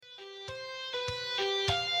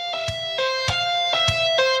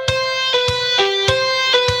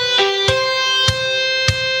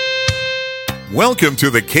Welcome to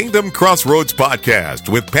the Kingdom Crossroads podcast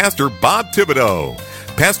with Pastor Bob Thibodeau.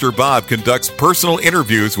 Pastor Bob conducts personal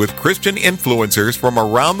interviews with Christian influencers from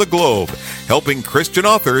around the globe, helping Christian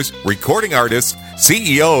authors, recording artists,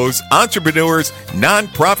 CEOs, entrepreneurs,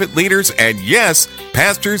 nonprofit leaders, and yes,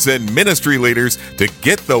 pastors and ministry leaders to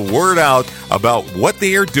get the word out about what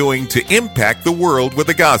they are doing to impact the world with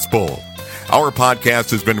the gospel. Our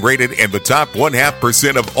podcast has been rated in the top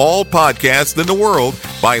 0.5% of all podcasts in the world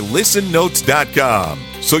by listennotes.com,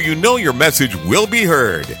 so you know your message will be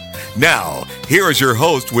heard. Now, here is your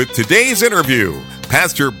host with today's interview,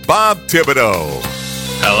 Pastor Bob Thibodeau.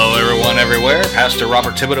 Hello, everyone, everywhere. Pastor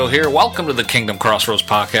Robert Thibodeau here. Welcome to the Kingdom Crossroads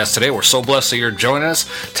podcast today. We're so blessed that you're joining us.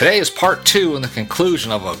 Today is part 2 and the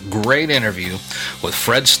conclusion of a great interview with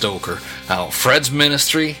Fred Stoeker. Now, Fred's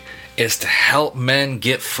ministry is to help men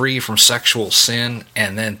get free from sexual sin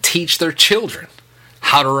and then teach their children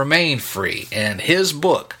how to remain free. And his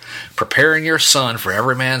book, Preparing Your Son for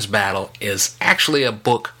Every Man's Battle, is actually a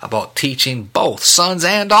book about teaching both sons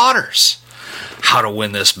and daughters how to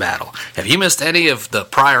win this battle. If you missed any of the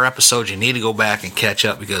prior episodes, you need to go back and catch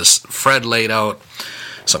up because Fred laid out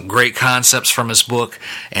some great concepts from his book,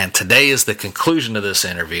 and today is the conclusion of this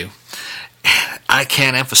interview. I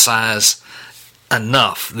can't emphasize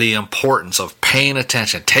enough the importance of paying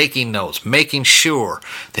attention, taking notes, making sure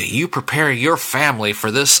that you prepare your family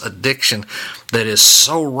for this addiction that is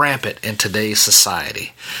so rampant in today's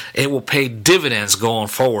society. It will pay dividends going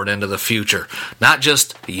forward into the future. Not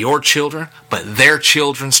just your children, but their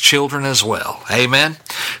children's children as well. Amen?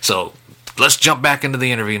 So let's jump back into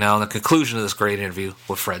the interview now, and the conclusion of this great interview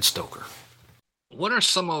with Fred Stoeker. What are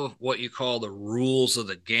some of what you call the rules of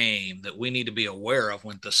the game that we need to be aware of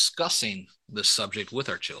when discussing this subject with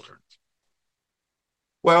our children?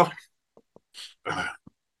 Well,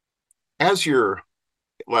 as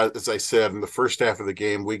I said, in the first half of the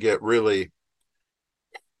game, we're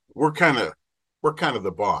kind of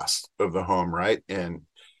the boss of the home, right? And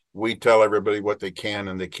we tell everybody what they can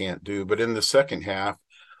and they can't do. But in the second half,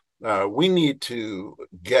 we need to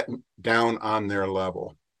get down on their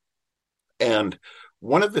level. And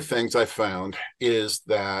one of the things I found is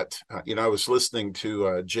that, I was listening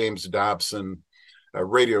to James Dobson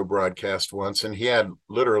radio broadcast once, and he had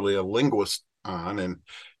literally a linguist on. And,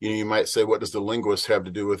 you might say, what does the linguist have to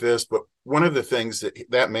do with this? But one of the things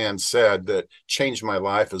that man said that changed my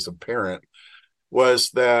life as a parent was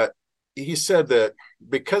that he said that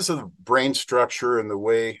because of the brain structure and the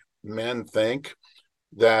way men think,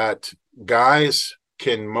 that guys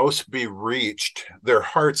can most be reached, their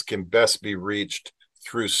hearts can best be reached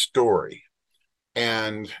through story.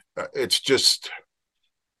 And it's just,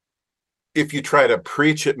 if you try to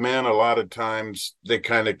preach at men, a lot of times they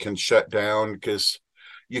kind of can shut down because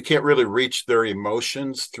you can't really reach their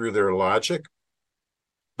emotions through their logic.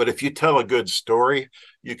 But if you tell a good story,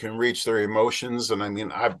 you can reach their emotions. And I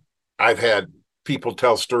mean, I've had people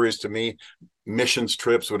tell stories to me, missions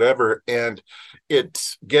trips, whatever, and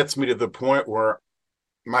it gets me to the point where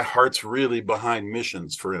my heart's really behind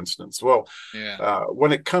missions, for instance. Well,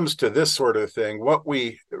 when it comes to this sort of thing, what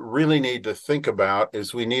we really need to think about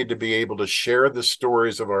is we need to be able to share the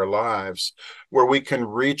stories of our lives where we can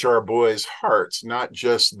reach our boys' hearts, not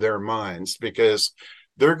just their minds, because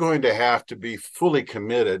they're going to have to be fully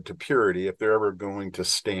committed to purity if they're ever going to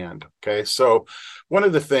stand. Okay. So one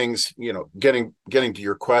of the things, getting to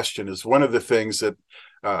your question, is one of the things that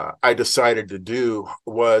I decided to do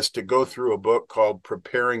was to go through a book called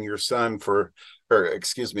Preparing for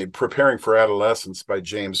Adolescence by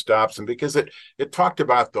James Dobson, because it talked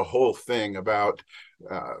about the whole thing about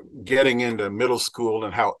getting into middle school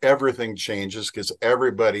and how everything changes because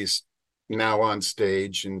everybody's now on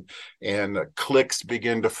stage and cliques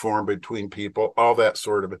begin to form between people, all that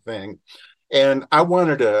sort of a thing. And I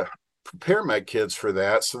wanted to prepare my kids for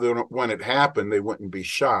that so that when it happened, they wouldn't be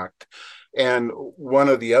shocked. And one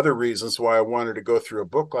of the other reasons why I wanted to go through a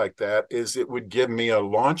book like that is it would give me a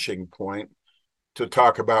launching point to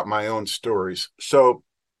talk about my own stories. So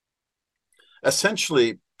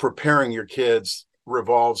essentially, preparing your kids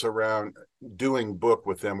revolves around doing book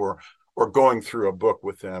with them or going through a book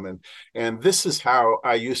with them. And this is how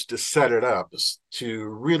I used to set it up, to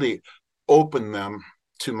really open them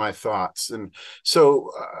to my thoughts. And so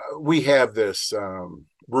we have this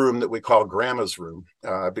room that we call Grandma's room,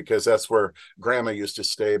 because that's where Grandma used to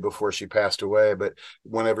stay before she passed away. But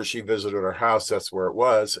whenever she visited our house, that's where it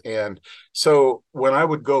was. And so when I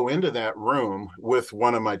would go into that room with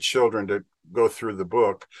one of my children to go through the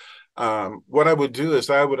book, what I would do is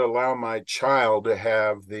I would allow my child to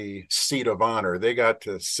have the seat of honor. They got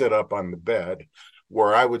to sit up on the bed,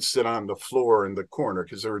 where I would sit on the floor in the corner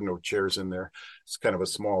because there were no chairs in there. It's kind of a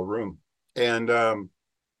small room. And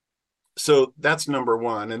so that's number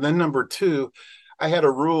one. And then number two, I had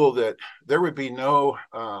a rule that there would be no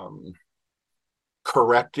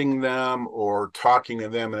correcting them or talking to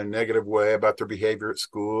them in a negative way about their behavior at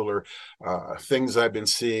school or things I've been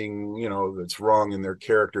seeing, that's wrong in their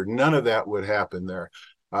character. None of that would happen there.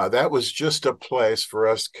 That was just a place for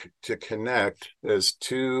us to connect as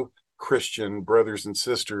two Christian brothers and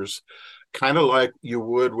sisters, kind of like you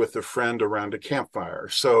would with a friend around a campfire.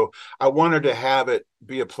 So I wanted to have it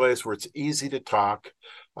be a place where it's easy to talk,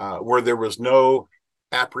 where there was no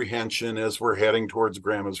apprehension as we're heading towards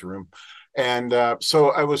grandma's room. And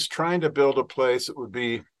so I was trying to build a place that would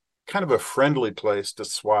be kind of a friendly place to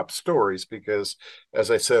swap stories because, as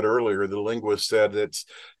I said earlier, the linguist said it's,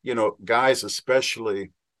 guys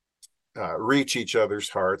especially reach each other's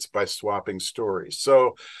hearts by swapping stories.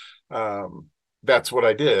 So that's what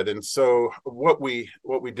I did. And so what we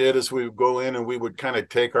did is we would go in and we would kind of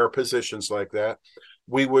take our positions like that.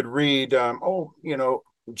 We would read,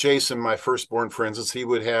 Jason, my firstborn, for instance, he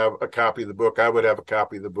would have a copy of the book. I would have a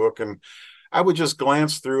copy of the book. And I would just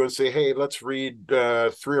glance through and say, hey, let's read 3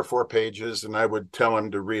 or 4 pages. And I would tell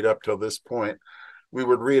him to read up till this point. We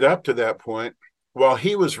would read up to that point. While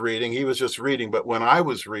he was reading, he was just reading. But when I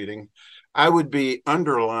was reading, I would be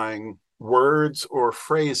underlying words or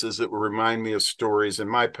phrases that would remind me of stories in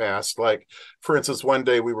my past. Like, for instance, one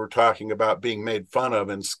day we were talking about being made fun of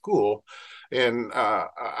in school. And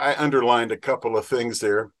I underlined a couple of things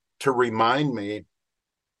there to remind me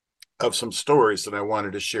of some stories that I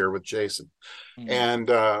wanted to share with Jason. And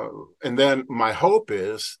then my hope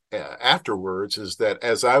is afterwards is that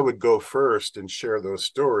as I would go first and share those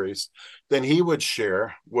stories, then he would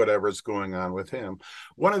share whatever's going on with him.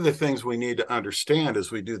 One of the things we need to understand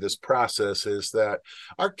as we do this process is that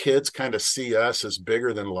our kids kind of see us as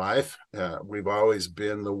bigger than life. We've always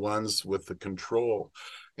been the ones with the control.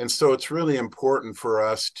 And so it's really important for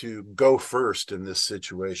us to go first in this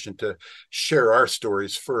situation, to share our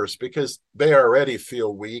stories first, because they already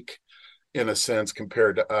feel weak in a sense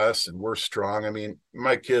compared to us, and we're strong. I mean,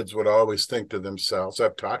 my kids would always think to themselves,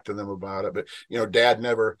 I've talked to them about it, but dad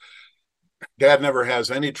never has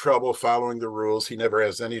any trouble following the rules. He never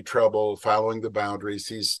has any trouble following the boundaries.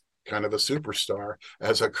 He's kind of a superstar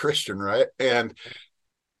as a Christian, right? And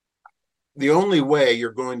the only way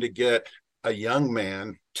you're going to get a young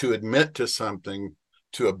man to admit to something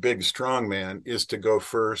to a big, strong man is to go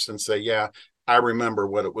first and say, yeah, I remember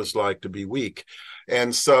what it was like to be weak.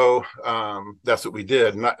 And so that's what we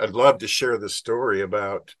did. And I'd love to share the story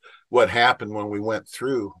about what happened when we went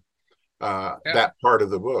through that part of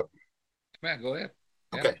the book. Man, go ahead.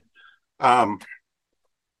 Yeah. Okay.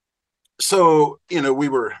 So, we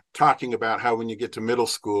were talking about how when you get to middle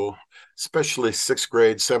school, especially 6th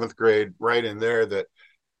grade, 7th grade, right in there, that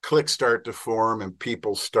cliques start to form and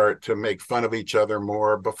people start to make fun of each other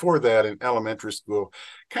more. Before that, in elementary school,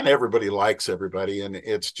 kind of everybody likes everybody, and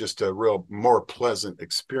it's just a real more pleasant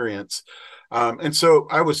experience. And so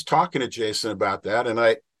I was talking to Jason about that, and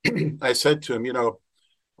I said to him,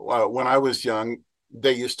 when I was young,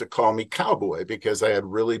 they used to call me cowboy because I had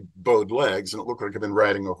really bowed legs and it looked like I've been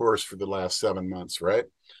riding a horse for the last 7 months, right?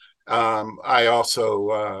 I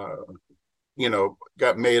also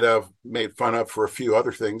got made fun of for a few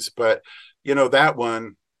other things, but that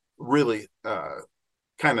one really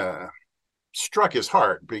kind of struck his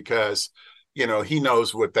heart because he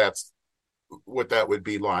knows what that would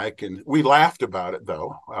be like, and we laughed about it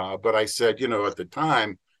though. But I said, at the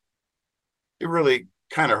time, it really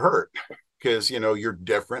kind of hurt because you're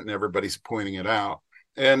different and everybody's pointing it out.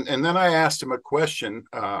 And then I asked him a question.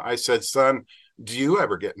 I said, son, do you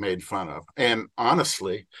ever get made fun of? And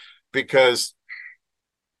honestly, because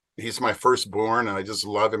he's my firstborn and I just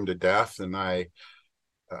love him to death, and I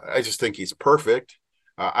just think he's perfect.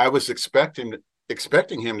 I was expecting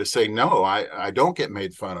him to say, no, I don't get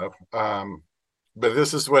made fun of. But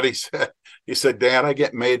this is what he said. He said, Dad, I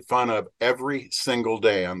get made fun of every single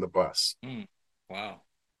day on the bus. Wow.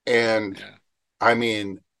 And yeah. I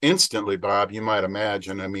mean, instantly, Bob, you might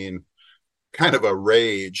imagine, kind of a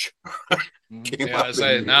rage came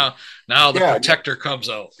up. Now the protector comes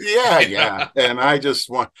out. Yeah. And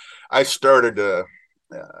I started to,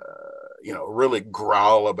 really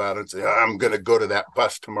growl about it. Say, I'm going to go to that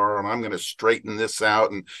bus tomorrow and I'm going to straighten this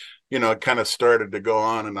out. And, it kind of started to go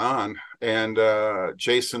on and on. And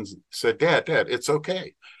Jason said, Dad, it's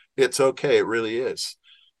okay. It's okay. It really is.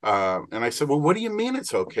 And I said, well, what do you mean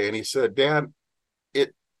it's okay? And he said, Dad,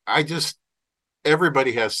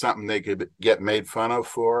 everybody has something they could get made fun of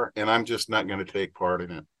for, and I'm just not going to take part in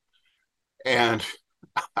it. And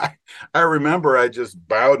I remember I just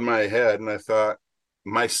bowed my head and I thought,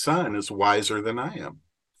 my son is wiser than I am.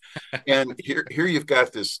 And here you've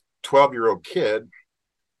got this 12-year-old kid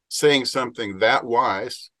saying something that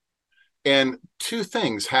wise. And two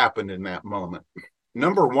things happened in that moment.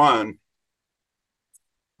 Number one,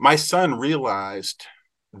 my son realized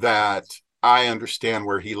that I understand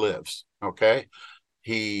where he lives. Okay.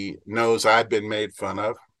 He knows I've been made fun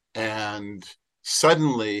of. And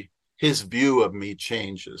suddenly his view of me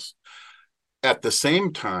changes. At the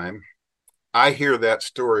same time, I hear that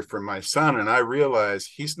story from my son and I realize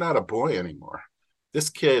he's not a boy anymore. This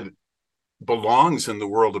kid belongs in the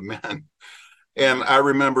world of men. And I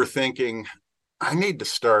remember thinking, I need to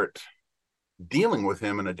start dealing with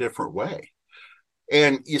him in a different way.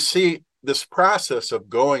 And you see, this process of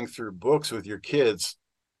going through books with your kids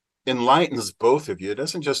enlightens both of you. It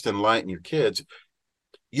doesn't just enlighten your kids.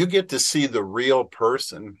 You get to see the real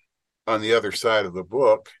person on the other side of the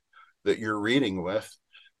book that you're reading with.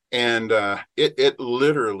 And it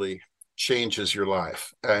literally changes your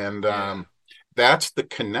life. And that's the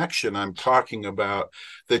connection I'm talking about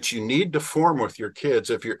that you need to form with your kids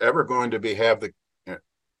if you're ever going to be having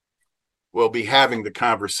the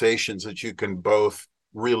conversations that you can both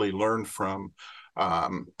really learn from.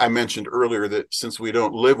 I mentioned earlier that since we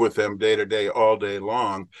don't live with them day to day, all day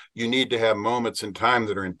long, you need to have moments in time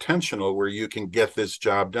that are intentional where you can get this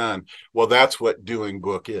job done. Well, that's what doing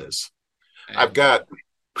book is. I've got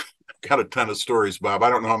a ton of stories, Bob. I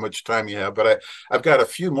don't know how much time you have, but I've got a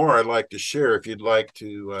few more I'd like to share if you'd like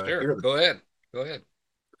to Sure. hear them. Go ahead.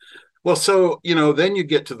 Well, so, then you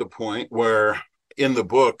get to the point where in the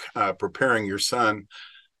book, Preparing Your Son,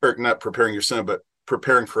 or not Preparing Your Son, but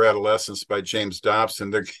Preparing for Adolescence by James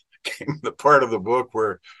Dobson, there came the part of the book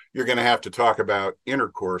where you're going to have to talk about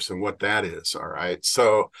intercourse and what that is. All right.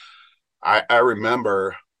 So I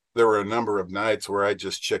remember there were a number of nights where I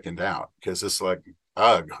just chickened out because it's like,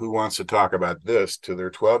 ugh, who wants to talk about this to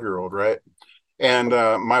their 12-year-old, right? And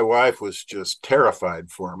my wife was just terrified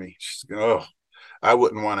for me. She's going, oh, I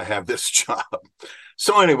wouldn't want to have this job.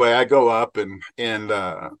 So anyway, I go up and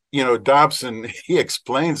Dobson, he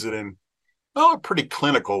explains it in a pretty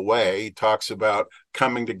clinical way. He talks about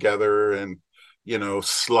coming together and,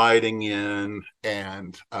 sliding in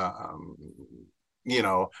and,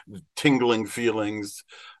 tingling feelings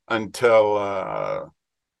until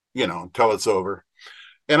it's over.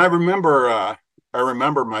 And I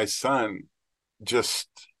remember my son just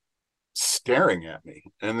staring at me.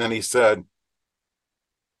 And then he said,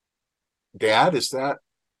 Dad, is that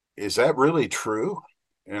really true?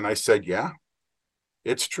 And I said, yeah,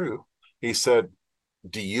 it's true. He said,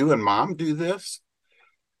 do you and Mom do this?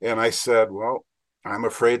 And I said, well, I'm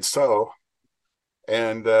afraid so.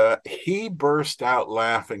 And he burst out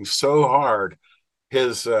laughing so hard,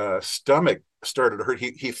 his stomach started to hurt.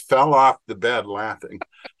 He fell off the bed laughing.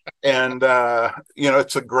 And,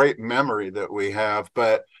 it's a great memory that we have.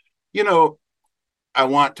 But, I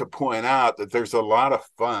want to point out that there's a lot of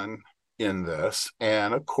fun in this.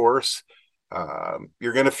 And of course,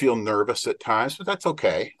 you're going to feel nervous at times, but that's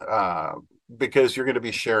okay, because you're going to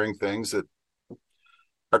be sharing things that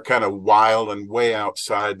are kind of wild and way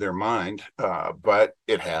outside their mind, but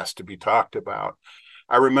it has to be talked about.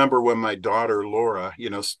 I remember when my daughter, Laura,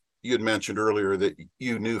 you had mentioned earlier that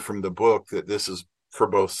you knew from the book that this is for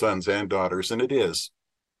both sons and daughters, and it is.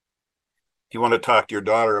 If you want to talk to your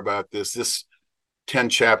daughter about this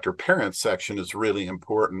 10-chapter parent section is really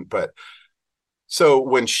important. But so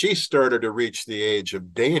when she started to reach the age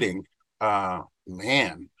of dating,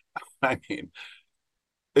 man, I mean,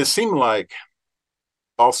 it seemed like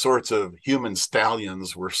all sorts of human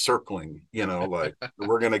stallions were circling, like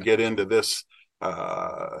we're going to get into this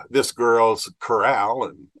girl's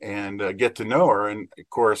corral and get to know her. And of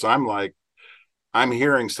course, I'm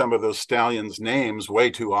hearing some of those stallions' names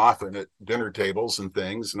way too often at dinner tables and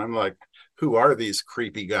things. And I'm like, who are these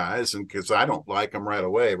creepy guys? And because I don't like them right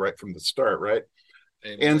away, right from the start. Right.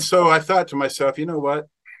 Amen. And so I thought to myself, you know what?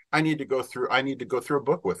 I need to go through a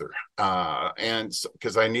book with her. And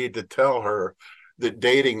because I need to tell her that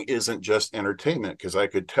dating isn't just entertainment, because I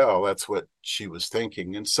could tell that's what she was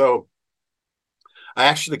thinking. And so I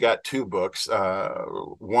actually got two books.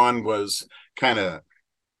 One was kind of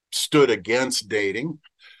stood against dating,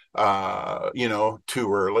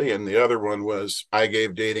 too early. And the other one was I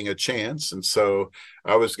gave dating a chance. And so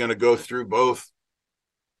I was going to go through both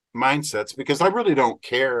mindsets because I really don't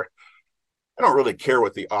care. I don't really care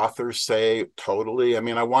what the authors say totally. I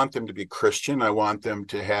mean, I want them to be Christian. I want them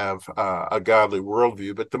to have a godly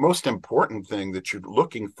worldview. But the most important thing that you're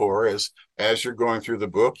looking for is, as you're going through the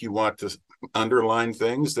book, you want to underline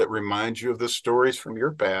things that remind you of the stories from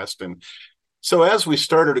your past. And so as we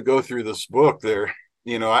started to go through this book, there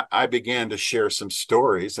I began to share some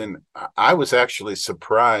stories, and I was actually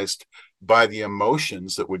surprised by the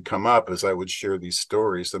emotions that would come up as I would share these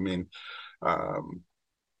stories. I mean, um,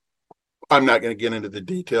 I'm not going to get into the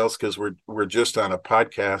details because we're just on a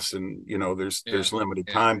podcast, and Yeah. there's limited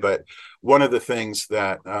Yeah. time. But one of the things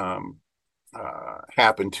that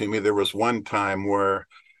happened to me, there was one time where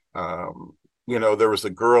there was a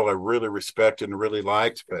girl I really respected and really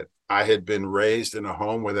liked, but I had been raised in a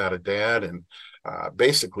home without a dad, and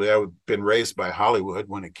basically I had been raised by Hollywood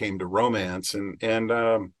when it came to romance, and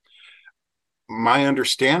my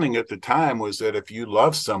understanding at the time was that if you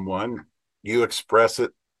love someone, you express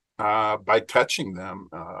it by touching them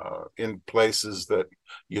in places that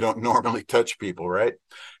you don't normally touch people, right?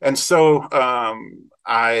 And so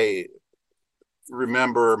I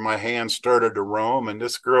remember my hand started to roam, and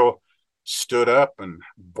this girl stood up and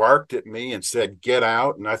barked at me and said, "Get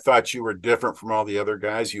out." And I thought, "You were different from all the other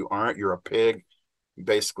guys. You aren't. You're a pig."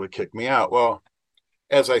 Basically kicked me out. Well,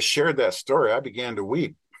 as I shared that story, I began to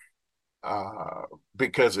weep uh,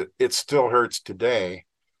 because it still hurts today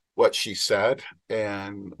what she said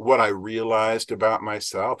and what I realized about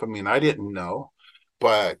myself. I mean, I didn't know,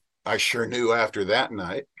 but I sure knew after that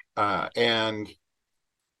night. And,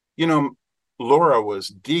 you know, Laura was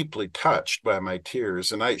deeply touched by my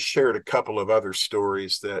tears. And I shared a couple of other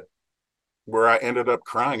stories that where I ended up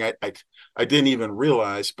crying. I didn't even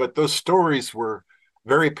realize, but those stories were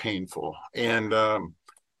very painful. And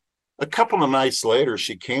a couple of nights later,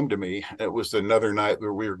 she came to me. It was another night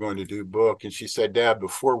where we were going to do book, and she said, "Dad,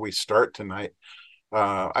 before we start tonight,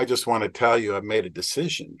 I just want to tell you I've made a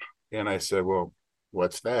decision." And I said, "Well,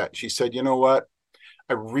 what's that?" She said, "You know what?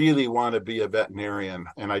 I really want to be a veterinarian,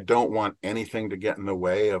 and I don't want anything to get in the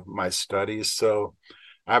way of my studies. So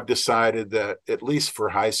I've decided that at least for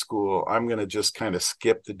high school, I'm going to just kind of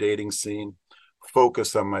skip the dating scene,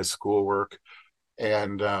 focus on my schoolwork."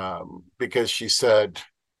 And because she said,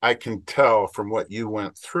 "I can tell from what you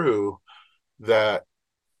went through that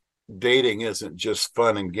dating isn't just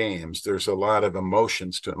fun and games. There's a lot of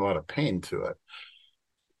emotions to it, a lot of pain to it."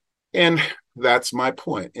 And that's my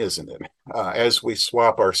point, isn't it? As we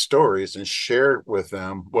swap our stories and share with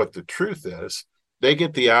them what the truth is, they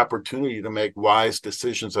get the opportunity to make wise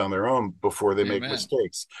decisions on their own before they make Amen.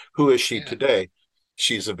 mistakes. Who is she Yeah. today?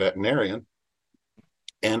 She's a veterinarian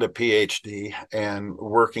and a PhD and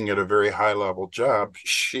working at a very high level job.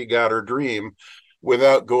 She got her dream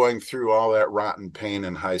without going through all that rotten pain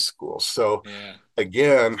in high school. So, Yeah.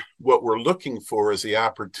 again, what we're looking for is the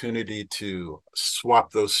opportunity to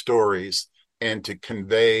swap those stories and to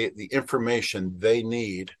convey the information they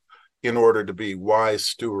need in order to be wise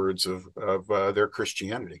stewards of their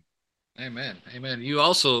Christianity. Amen. Amen. You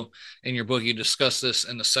also, in your book, you discuss this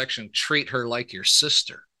in the section, treat her like your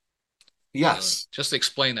sister. Yes. Just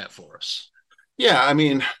explain that for us. Yeah. I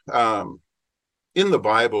mean, in the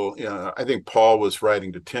Bible, I think Paul was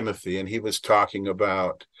writing to Timothy, and he was talking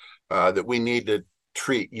about that we need to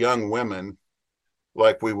treat young women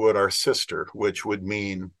like we would our sister, which would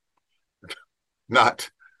mean not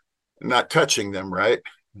not touching them, right?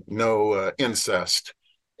 No Yeah. incest.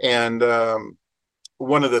 And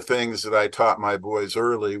one of the things that I taught my boys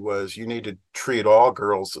early was you need to treat all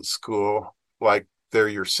girls at school like they're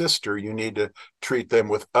your sister. You need to treat them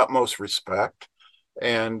with utmost respect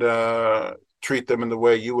and treat them in the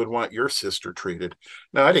way you would want your sister treated.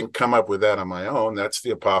 Now, I didn't come up with that on my own. That's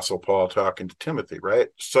the Apostle Paul talking to Timothy, right?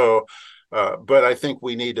 So, but I think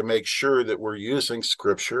we need to make sure that we're using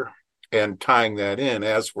scripture and tying that in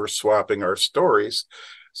as we're swapping our stories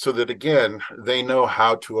so that, again, they know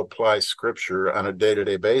how to apply scripture on a day to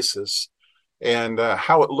day basis and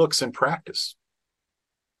how it looks in practice.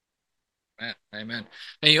 Amen. Amen.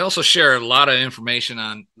 And you also share a lot of information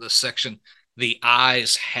on the section, the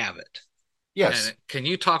eyes have it. Yes. And can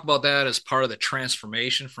you talk about that as part of the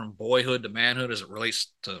transformation from boyhood to manhood as it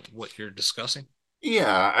relates to what you're discussing?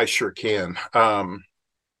 Yeah, I sure can.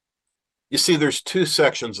 You see, there's two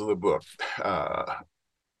sections of the book.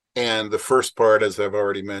 And the first part, as I've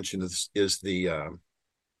already mentioned, is the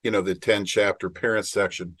 10 chapter parent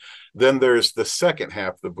section. Then there's the second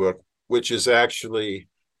half of the book, which is actually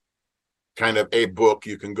kind of a book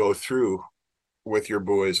you can go through with your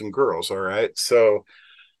boys and girls. All right. So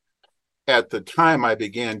at the time I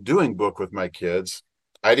began doing book with my kids,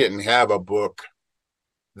 I didn't have a book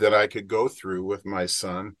that I could go through with my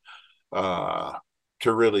son uh,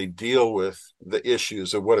 to really deal with the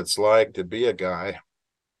issues of what it's like to be a guy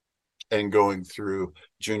and going through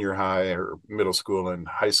junior high or middle school and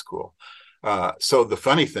high school. So the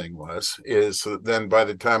funny thing is then by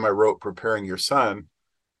the time I wrote Preparing Your Son,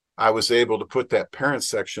 I was able to put that parent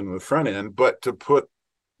section in the front end, but to put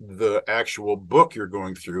the actual book you're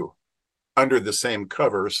going through under the same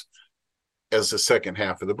covers as the second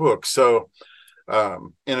half of the book. So,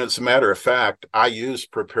 and as a matter of fact, I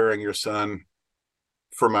used Preparing Your Son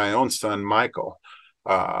for my own son, Michael.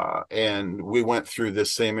 And we went through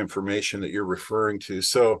this same information that you're referring to.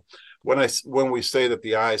 So when we say that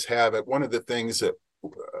the eyes have it, one of the things that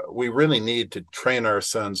we really need to train our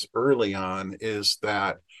sons early on is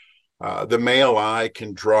that the male eye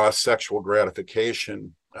can draw sexual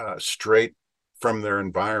gratification straight from their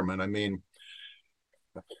environment. I mean,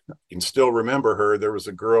 I can still remember her. There was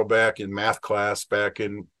a girl back in math class back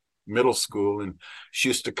in middle school, and she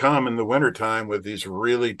used to come in the wintertime with these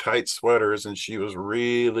really tight sweaters, and she was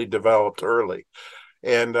really developed early.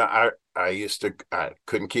 And I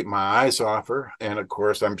couldn't keep my eyes off her. And of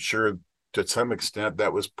course, I'm sure to some extent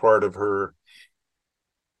that was part of her.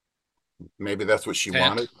 Maybe that's what she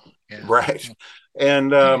wanted. Yeah. Right.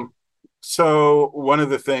 And so one of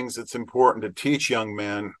the things that's important to teach young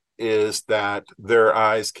men is that their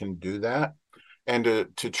eyes can do that, and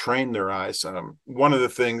to train their eyes. One of the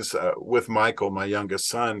things with Michael, my youngest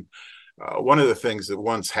son, one of the things that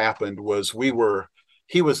once happened was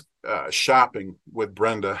he was shopping with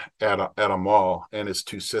Brenda at a mall, and his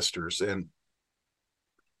two sisters. And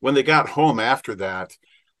when they got home after that,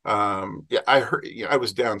 I heard, I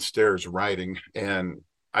was downstairs writing, and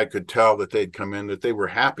I could tell that they'd come in, that they were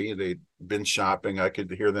happy. They'd been shopping. I could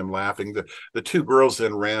hear them laughing. The two girls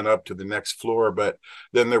then ran up to the next floor, but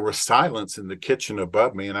then there was silence in the kitchen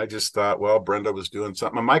above me. And I just thought, well, Brenda was doing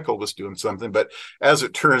something, and Michael was doing something. But as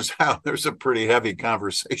it turns out, there's a pretty heavy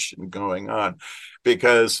conversation going on,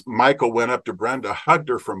 because Michael went up to Brenda, hugged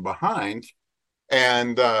her from behind,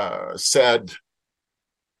 and said,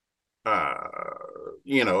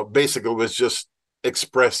 basically was just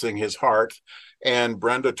expressing his heart. And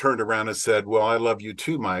Brenda turned around and said, well, I love you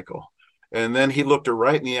too, Michael. And then he looked her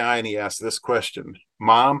right in the eye and he asked this question: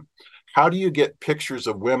 Mom, how do you get pictures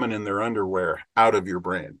of women in their underwear out of your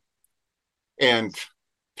brain? And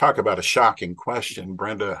talk about a shocking question.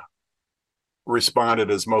 Brenda responded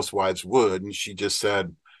as most wives would. And she just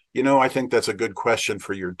said, I think that's a good question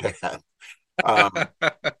for your dad.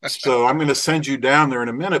 So I'm going to send you down there in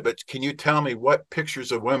a minute, but can you tell me what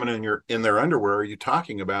pictures of women in their underwear are you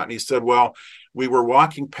talking about? And he said, well, we were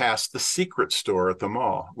walking past the Secret store at the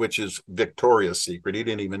mall, which is Victoria's Secret. He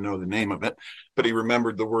didn't even know the name of it, but he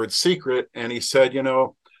remembered the word secret. And he said,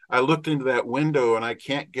 I looked into that window and I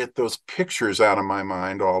can't get those pictures out of my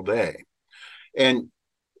mind all day. And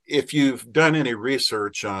if you've done any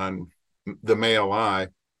research on the male eye,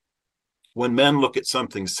 when men look at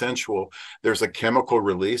something sensual, there's a chemical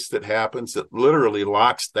release that happens that literally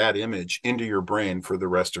locks that image into your brain for the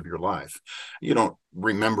rest of your life. You don't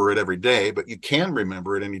remember it every day, but you can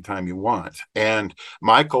remember it anytime you want. And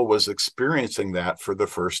Michael was experiencing that for the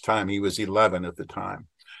first time. He was 11 at the time.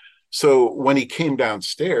 So when he came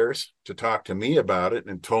downstairs to talk to me about it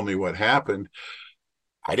and told me what happened,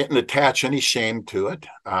 I didn't attach any shame to it.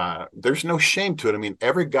 There's no shame to it. I mean,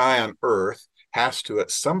 every guy on earth has to, at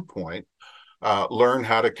some point, learn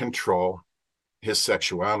how to control his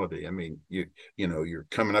sexuality. I mean, you're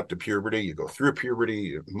coming up to puberty, you go through puberty,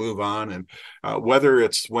 you move on. And whether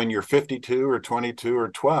it's when you're 52 or 22 or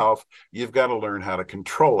 12, you've got to learn how to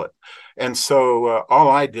control it. And so all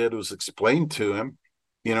I did was explain to him,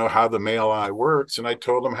 how the male eye works. And I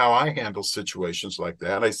told him how I handle situations like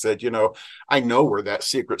that. I said, I know where that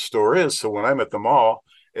secret store is. So when I'm at the mall,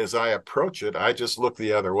 as I approach it, I just look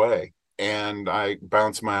the other way. And I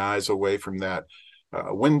bounce my eyes away from that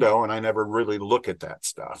window, and I never really look at that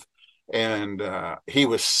stuff. And he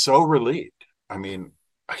was so relieved. I mean,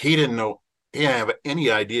 he didn't have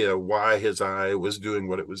any idea why his eye was doing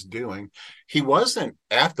what it was doing. He wasn't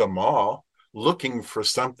at the mall looking for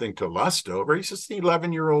something to lust over. He's just an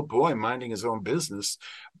 11-year-old boy minding his own business,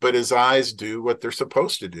 but his eyes do what they're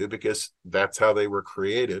supposed to do because that's how they were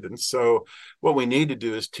created. And so what we need to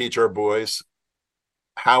do is teach our boys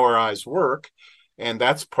how our eyes work. And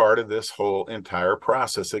that's part of this whole entire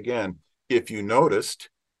process. Again, if you noticed,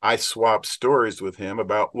 I swapped stories with him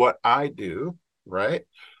about what I do, right?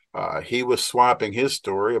 He was swapping his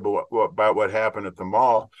story about what happened at the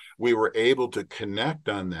mall. We were able to connect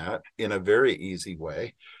on that in a very easy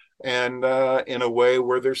way, and in a way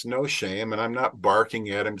where there's no shame. And I'm not barking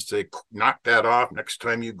at him to say, knock that off next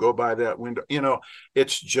time you go by that window.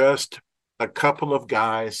 It's just a couple of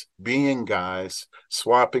guys being guys,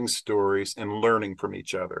 swapping stories and learning from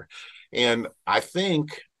each other. And I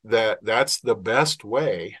think that that's the best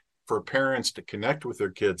way for parents to connect with their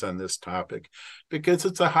kids on this topic, because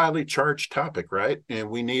it's a highly charged topic, right? And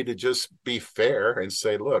we need to just be fair and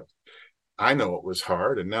say, look, I know it was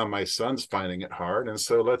hard, and now my son's finding it hard, and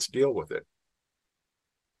so let's deal with it.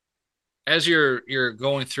 As you're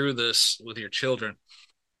going through this with your children,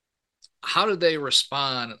 how did they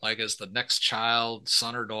respond? Like as the next child,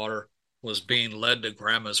 son or daughter, was being led to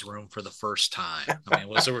grandma's room for the first time. I mean,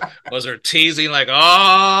 was there teasing like,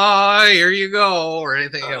 "Oh, here you go," or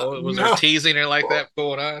anything? Was there No. teasing or like that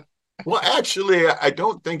going on? Well, actually, I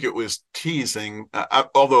don't think it was teasing.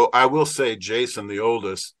 Although I will say, Jason, the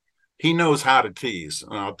oldest, he knows how to tease,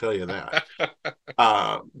 and I'll tell you that.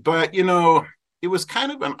 But it was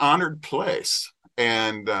kind of an honored place,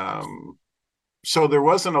 and so there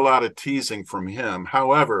wasn't a lot of teasing from him.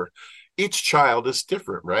 However, each child is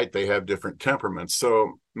different, right? They have different temperaments.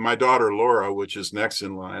 So my daughter Laura, which is next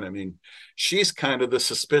in line, I mean, she's kind of the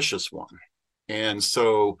suspicious one, and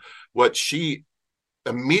so what she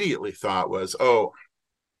immediately thought was, oh,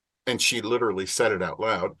 and she literally said it out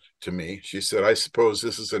loud to me. She said, "I suppose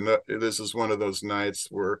this is one of those nights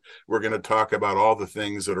where we're going to talk about all the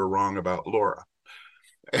things that are wrong about Laura."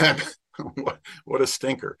 And what a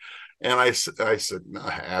stinker! And I said, "No,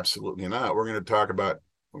 absolutely not. We're not going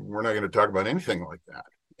to talk about anything like that."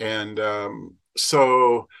 And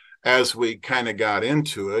so as we kind of got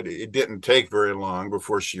into it, it didn't take very long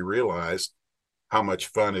before she realized how much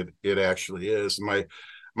fun it actually is.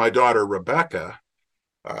 My daughter Rebecca,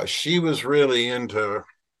 she was really into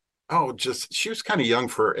just she was kind of young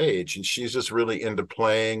for her age, and she's just really into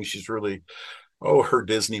playing. She's really her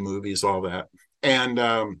Disney movies, all that. And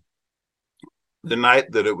the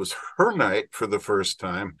night that it was her night for the first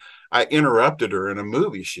time, I interrupted her in a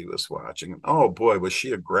movie she was watching. Oh boy, was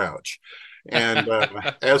she a grouch! And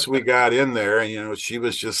as we got in there, she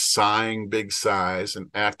was just sighing big sighs and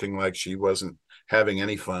acting like she wasn't having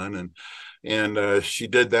any fun. And she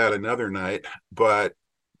did that another night. But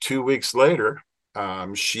 2 weeks later,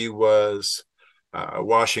 she was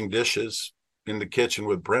washing dishes in the kitchen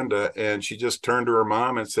with Brenda, and she just turned to her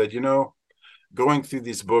mom and said, going through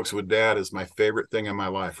these books with Dad is my favorite thing in my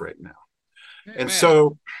life right now. And Man,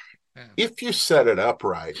 so man. if you set it up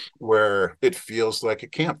right, where it feels like a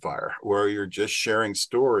campfire, where you're just sharing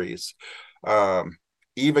stories, um,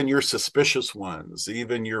 even your suspicious ones,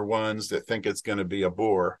 even your ones that think it's going to be a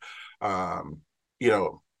bore, um, you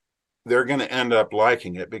know, they're going to end up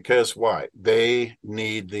liking it because why? They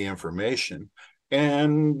need the information,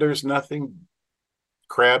 and there's nothing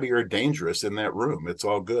crabby or dangerous in that room. It's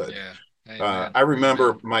all good. Yeah. Amen. I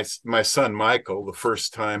remember Amen. my son Michael the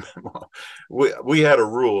first time. We had a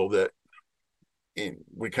rule that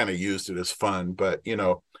we kind of used it as fun, but you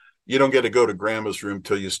don't get to go to grandma's room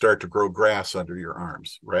till you start to grow grass under your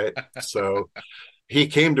arms, right? So he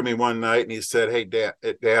came to me one night and he said, "Hey, Dad,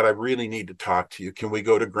 I really need to talk to you. Can we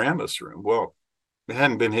go to grandma's room?" Well, it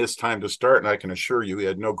hadn't been his time to start, and I can assure you he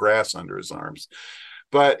had no grass under his arms.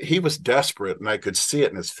 But he was desperate, and I could see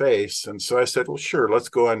it in his face. And so I said, "Well, sure, let's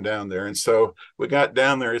go on down there." And so we got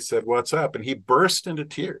down there. He said, "What's up?" And he burst into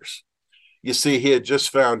tears. You see, he had just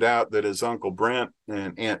found out that his Uncle Brent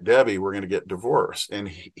and Aunt Debbie were going to get divorced,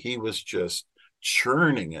 and he was just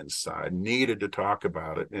churning inside, needed to talk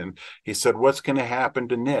about it. And he said, "What's going to happen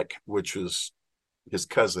to Nick," which was his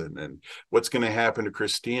cousin, and "what's going to happen to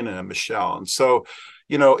Christina and Michelle?" And so,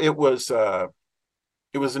 it was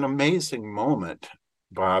an amazing moment,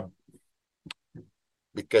 Bob,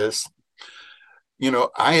 because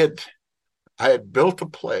I had built a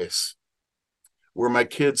place where my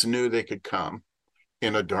kids knew they could come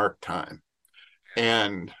in a dark time.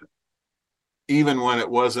 And even when it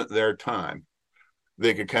wasn't their time,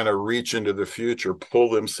 they could kind of reach into the future, pull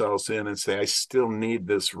themselves in and say, "I still need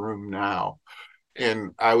this room now."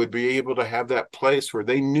 And I would be able to have that place where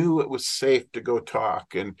they knew it was safe to go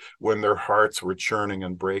talk and when their hearts were churning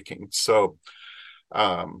and breaking. So,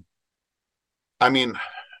 um, I mean,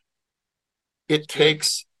 it Good.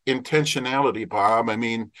 takes intentionality, Bob. I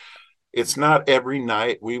mean, it's not every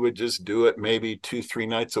night. We would just do it maybe 2 3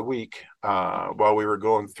 nights a week while we were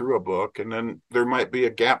going through a book, and then there might be a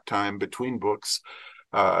gap time between books.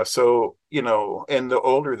 So and the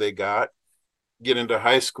older they get into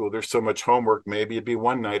high school, there's so much homework. Maybe it'd be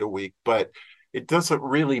one night a week, but it doesn't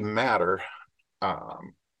really matter.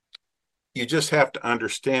 um, you just have to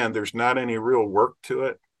understand there's not any real work to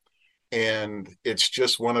it, and it's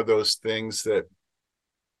just one of those things that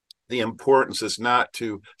the importance is not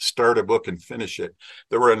to start a book and finish it.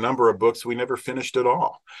 There were a number of books we never finished at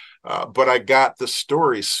all. But I got the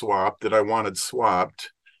stories swapped that I wanted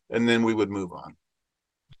swapped, and then we would move on.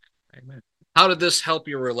 Amen. How did this help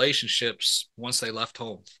your relationships once they left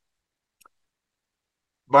home?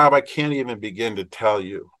 Bob, I can't even begin to tell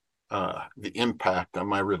you the impact on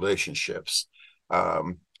my relationships.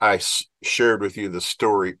 shared with you the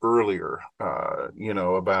story earlier,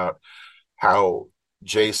 about how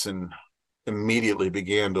Jason immediately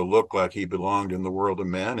began to look like he belonged in the world of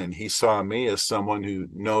men, and he saw me as someone who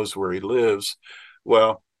knows where he lives.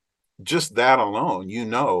 Well, just that alone,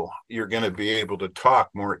 you're going to be able to talk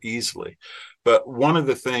more easily. But one of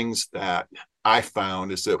the things that I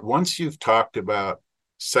found is that once you've talked about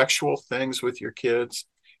sexual things with your kids,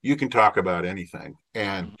 you can talk about anything,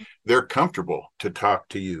 and they're comfortable to talk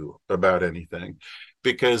to you about anything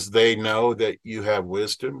because they know that you have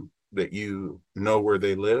wisdom, that you know where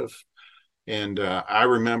they live. And I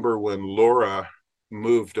remember when Laura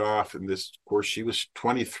moved off, and this, of course, she was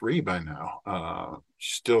 23 by now,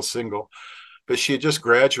 still single, but she had just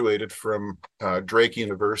graduated from Drake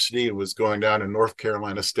University and was going down to North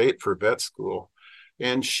Carolina State for vet school.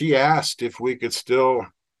 And she asked if we could still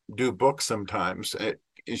do books sometimes. And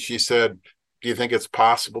she said, "Do you think it's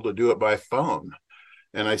possible to do it by phone?"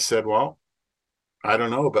 And I said, "Well, I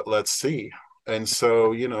don't know, but let's see." And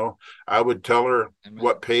so, I would tell her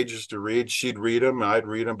what pages to read. She'd read them. I'd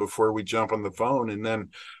read them before we jump on the phone. And then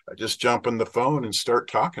I just jump on the phone and start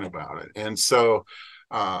talking about it. And so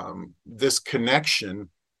this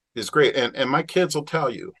connection is great. And my kids will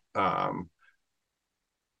tell you, I'm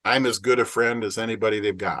as good a friend as anybody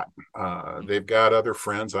they've got. They've got other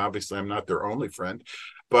friends. Obviously, I'm not their only friend,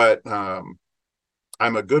 but I'm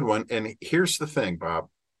a good one. And here's the thing, Bob.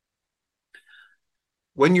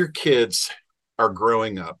 When your kids are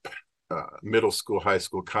growing up, middle school, high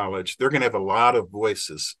school, college, they're going to have a lot of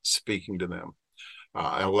voices speaking to them.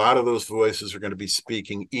 And a lot of those voices are going to be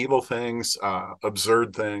speaking evil things,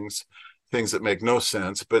 absurd things, things that make no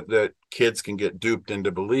sense, but that kids can get duped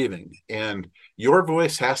into believing. And your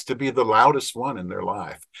voice has to be the loudest one in their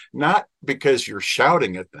life, not because you're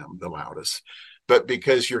shouting at them the loudest, but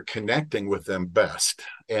because you're connecting with them best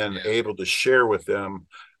and able to share with them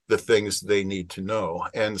the things they need to know.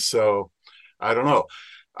 And so, I don't know.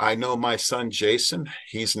 I know my son, Jason,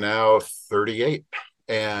 he's now 38.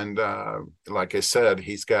 And like I said,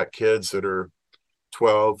 he's got kids that are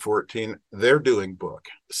 12, 14. They're doing book.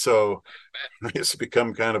 So it's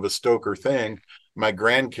become kind of a Stoeker thing. My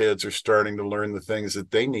grandkids are starting to learn the things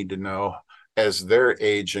that they need to know as they're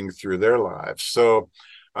aging through their lives. So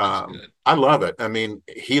I love it. I mean,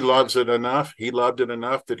 he loves it enough. He loved it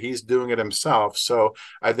enough that he's doing it himself. So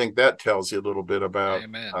I think that tells you a little bit about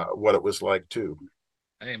what it was like too.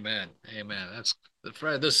 Amen. That's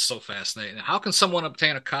Fred. This is so fascinating. How can someone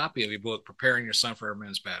obtain a copy of your book, "Preparing Your Son for a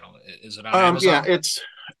Men's Battle"? Is it on Amazon? Yeah, it's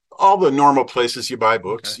all the normal places you buy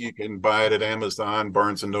books. Okay. You can buy it at Amazon,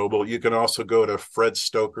 Barnes and Noble. You can also go to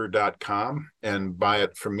fredstoeker.com and buy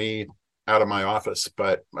it from me out of my office,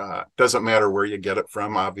 but doesn't matter where you get it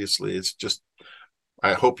from. Obviously, it's just,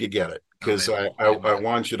 I hope you get it because I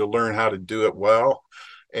want you to learn how to do it well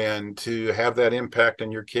and to have that impact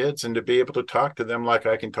on your kids and to be able to talk to them like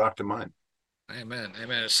I can talk to mine. Amen.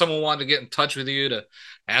 If someone wanted to get in touch with you to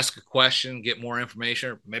ask a question, get more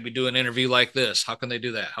information, or maybe do an interview like this, how can they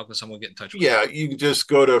do that? How can someone get in touch with you? Yeah, you can just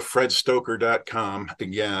go to fredstoeker.com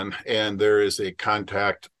again, and there is a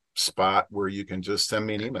contact spot where you can just send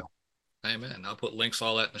me an email. Amen. I'll put links,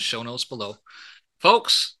 all that in the show notes below.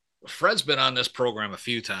 Folks, Fred's been on this program a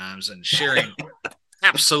few times and sharing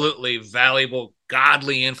absolutely valuable,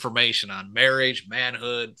 godly information on marriage,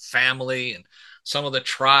 manhood, family, and some of the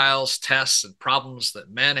trials, tests, and problems that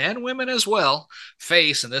men and women as well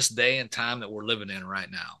face in this day and time that we're living in right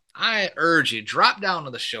now. I urge you, drop down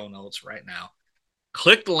to the show notes right now.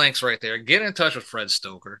 Click the links right there. Get in touch with Fred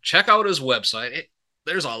Stoeker. Check out his website.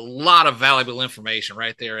 There's a lot of valuable information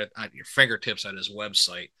right there at your fingertips at his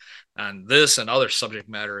website on this and other subject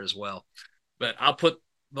matter as well. But I'll put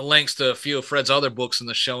the links to a few of Fred's other books in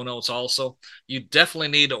the show notes also. You definitely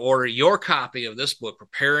need to order your copy of this book,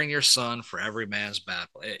 Preparing Your Son for Every Man's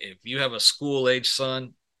Battle. If you have a school-age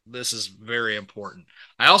son, this is very important.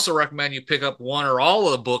 I also recommend you pick up one or all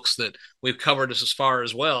of the books that we've covered as far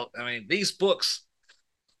as well. I mean, these books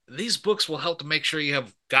will help to make sure you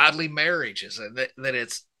have godly marriages, and that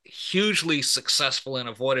it's hugely successful in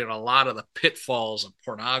avoiding a lot of the pitfalls of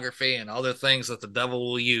pornography and other things that the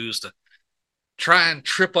devil will use to try and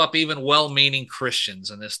trip up even well-meaning Christians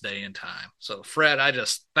in this day and time. So, Fred, I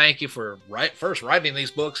just thank you for first writing these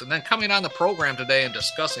books and then coming on the program today and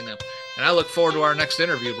discussing them. And I look forward to our next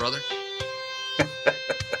interview, brother.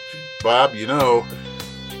 Bob,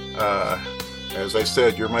 as I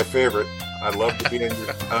said, you're my favorite. I love to be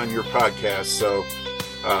on your podcast. So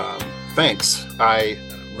thanks. I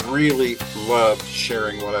really loved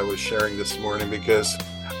sharing what I was sharing this morning because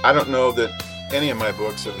I don't know that any of my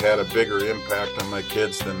books have had a bigger impact on my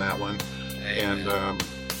kids than that one. Amen. And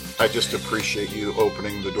I just appreciate you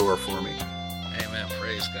opening the door for me. Amen.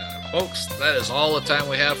 Praise God. Folks, that is all the time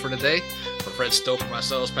we have for today. For Fred Stoeker,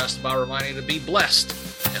 myself, Pastor Bob, reminding you to be blessed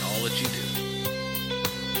in all that you do.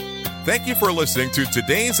 Thank you for listening to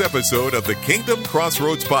today's episode of the Kingdom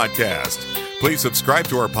Crossroads Podcast. Please subscribe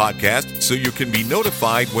to our podcast so you can be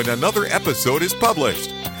notified when another episode is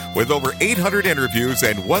published. With over 800 interviews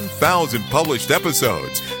and 1,000 published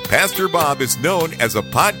episodes, Pastor Bob is known as a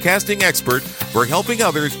podcasting expert for helping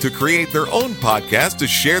others to create their own podcast to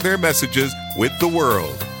share their messages with the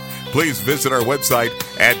world. Please visit our website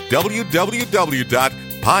at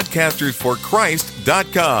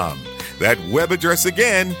www.podcastersforchrist.com. That web address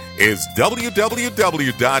again is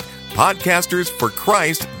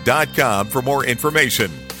www.podcastersforchrist.com for more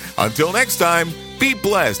information. Until next time, be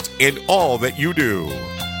blessed in all that you do.